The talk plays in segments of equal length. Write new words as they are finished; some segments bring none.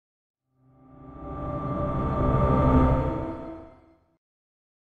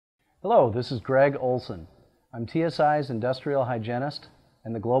Hello, this is Greg Olson. I'm TSI's industrial hygienist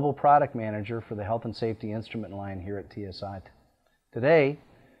and the global product manager for the health and safety instrument line here at TSI. Today,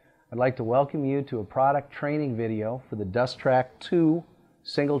 I'd like to welcome you to a product training video for the DustTrak 2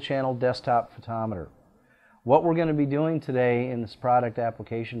 single-channel desktop photometer. What we're going to be doing today in this product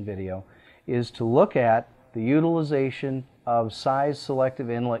application video is to look at the utilization of size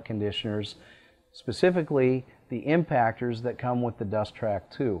selective inlet conditioners, specifically the impactors that come with the DustTrak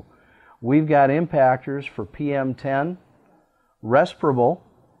 2. We've got impactors for PM10, respirable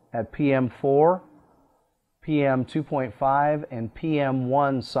at PM4, PM2.5, and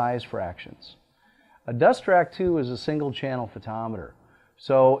PM1 size fractions. A DustTrak 2 is a single channel photometer.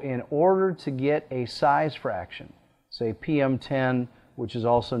 So in order to get a size fraction, say PM10, which is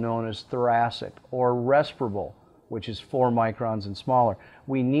also known as thoracic, or respirable, which is 4 microns and smaller,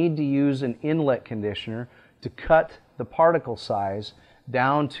 we need to use an inlet conditioner to cut the particle size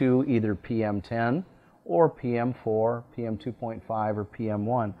down to either PM10 or PM4, PM2.5, or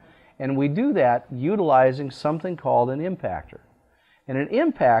PM1. And we do that utilizing something called an impactor. And an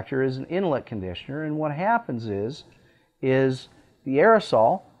impactor is an inlet conditioner, and what happens is the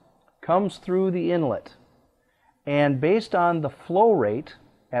aerosol comes through the inlet, and based on the flow rate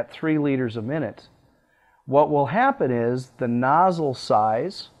at 3 liters a minute, what will happen is the nozzle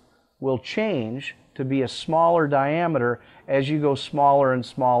size will change to be a smaller diameter as you go smaller and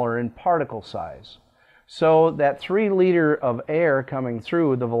smaller in particle size. So that 3 liter of air coming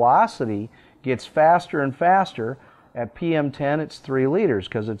through, the velocity gets faster and faster. At PM10 it's 3 liters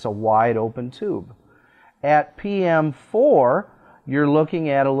because it's a wide open tube. At PM4 you're looking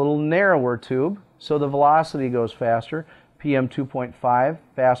at a little narrower tube, so the velocity goes faster. PM2.5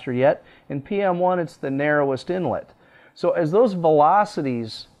 faster yet, and PM1 it's the narrowest inlet. So as those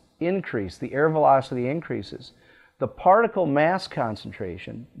velocities increase, the air velocity increases, the particle mass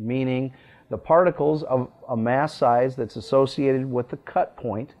concentration, meaning the particles of a mass size that's associated with the cut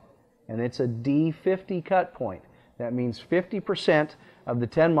point, and it's a D50 cut point. That means 50% of the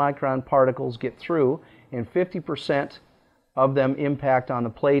 10 micron particles get through and 50% of them impact on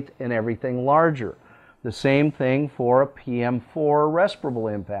the plate and everything larger. The same thing for a PM4 respirable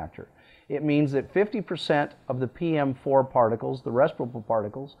impactor. It means that 50% of the PM4 particles, the respirable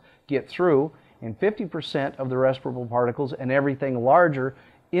particles, get through, and 50% of the respirable particles and everything larger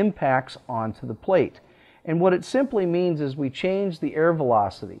impacts onto the plate. And what it simply means is we change the air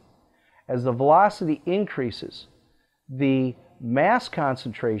velocity. As the velocity increases, the mass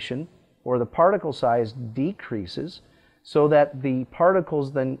concentration or the particle size decreases so that the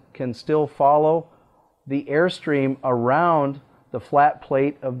particles then can still follow the airstream around the flat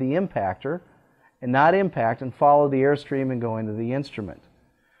plate of the impactor and not impact and follow the airstream and go into the instrument.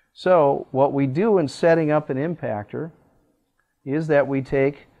 So what we do in setting up an impactor is that we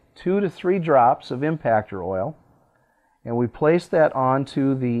take 2 to 3 drops of impactor oil and we place that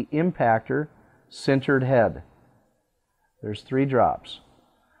onto the impactor sintered head. There's 3 drops.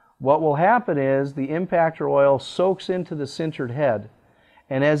 What will happen is the impactor oil soaks into the sintered head,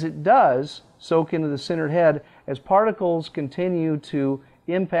 and as it does soak into the sintered head, as particles continue to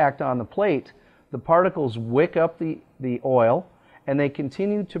impact on the plate, the particles wick up the oil and they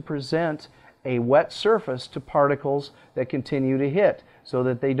continue to present a wet surface to particles that continue to hit, so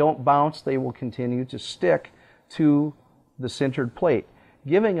that they don't bounce, they will continue to stick to the sintered plate,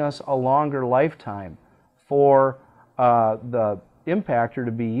 giving us a longer lifetime for the impactor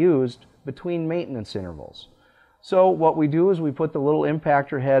to be used between maintenance intervals. So what we do is we put the little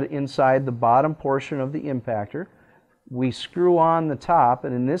impactor head inside the bottom portion of the impactor. We screw on the top,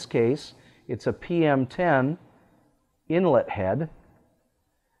 and in this case it's a PM10 inlet head.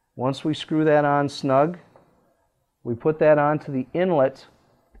 Once we screw that on snug, we put that onto the inlet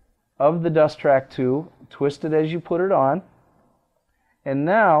of the DustTrak 2, twist it as you put it on, and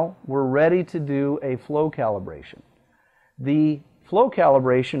now we're ready to do a flow calibration. The flow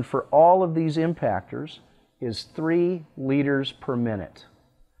calibration for all of these impactors is 3 liters per minute.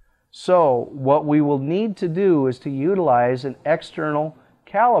 So what we will need to do is to utilize an external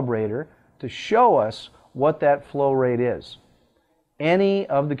calibrator to show us what that flow rate is. Any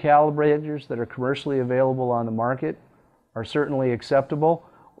of the calibrators that are commercially available on the market are certainly acceptable.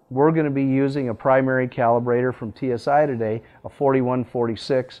 We're going to be using a primary calibrator from TSI today, a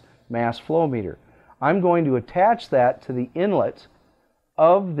 4146 mass flow meter. I'm going to attach that to the inlet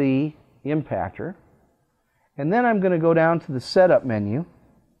of the impactor, and then I'm going to go down to the setup menu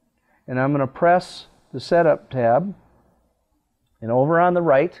and I'm going to press the setup tab, and over on the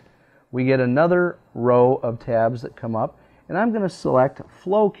right we get another row of tabs that come up, and I'm going to select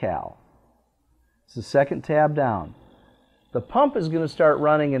Flow Cal. It's the second tab down. the pump is going to start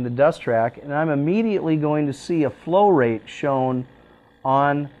running in the DustTrak, and I'm immediately going to see a flow rate shown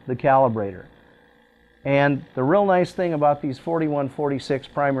on the calibrator. And the real nice thing about these 4146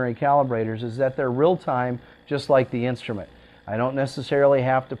 primary calibrators is that they're real time, just like the instrument. I don't necessarily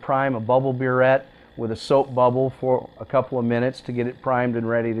have to prime a bubble burette with a soap bubble for a couple of minutes to get it primed and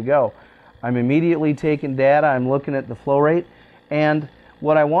ready to go. I'm immediately taking data, I'm looking at the flow rate, and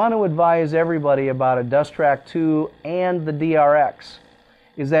what I want to advise everybody about a DustTrak 2 and the DRX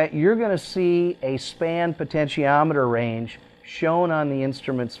is that you're going to see a span potentiometer range shown on the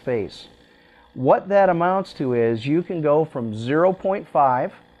instrument's face. What that amounts to is you can go from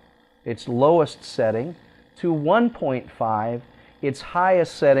 0.5, its lowest setting, to 1.5, its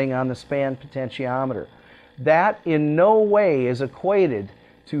highest setting on the span potentiometer. That in no way is equated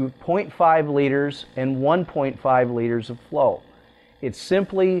to 0.5 liters and 1.5 liters of flow. It's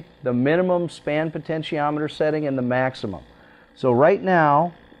simply the minimum span potentiometer setting and the maximum. So right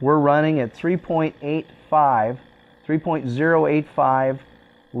now we're running at 3.085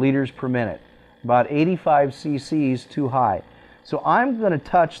 liters per minute, about 85 cc's too high. So I'm going to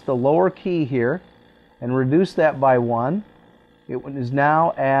touch the lower key here and reduce that by 1. It is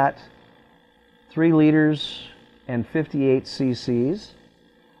now at 3 liters and 58 cc's.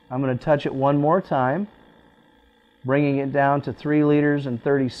 I'm going to touch it one more time, bringing it down to 3 liters and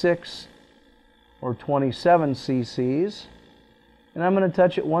 36 or 27 cc's. And I'm going to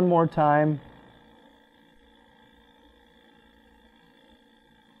touch it one more time,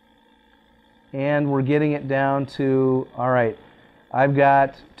 and we're getting it down to, all right, I've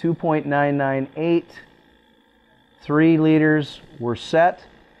got 2.998, 3 liters, we're set.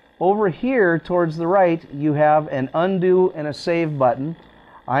 Over here towards the right you have an undo and a save button.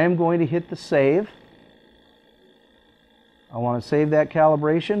 I am going to hit the save. I want to save that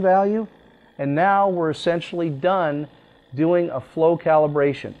calibration value, and now we're essentially done doing a flow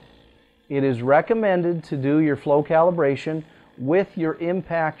calibration. It is recommended to do your flow calibration with your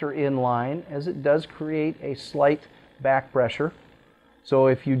impactor in line, as it does create a slight back pressure. So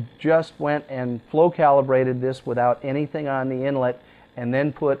if you just went and flow calibrated this without anything on the inlet and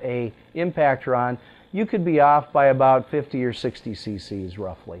then put a impactor on, you could be off by about 50 or 60 cc's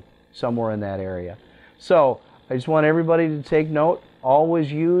roughly, somewhere in that area. So I just want everybody to take note,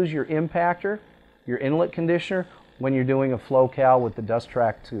 always use your impactor, your inlet conditioner, when you're doing a flow cal with the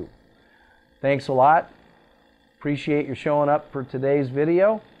DustTrak 2. Thanks a lot. Appreciate you showing up for today's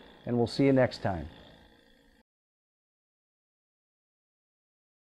video, and we'll see you next time.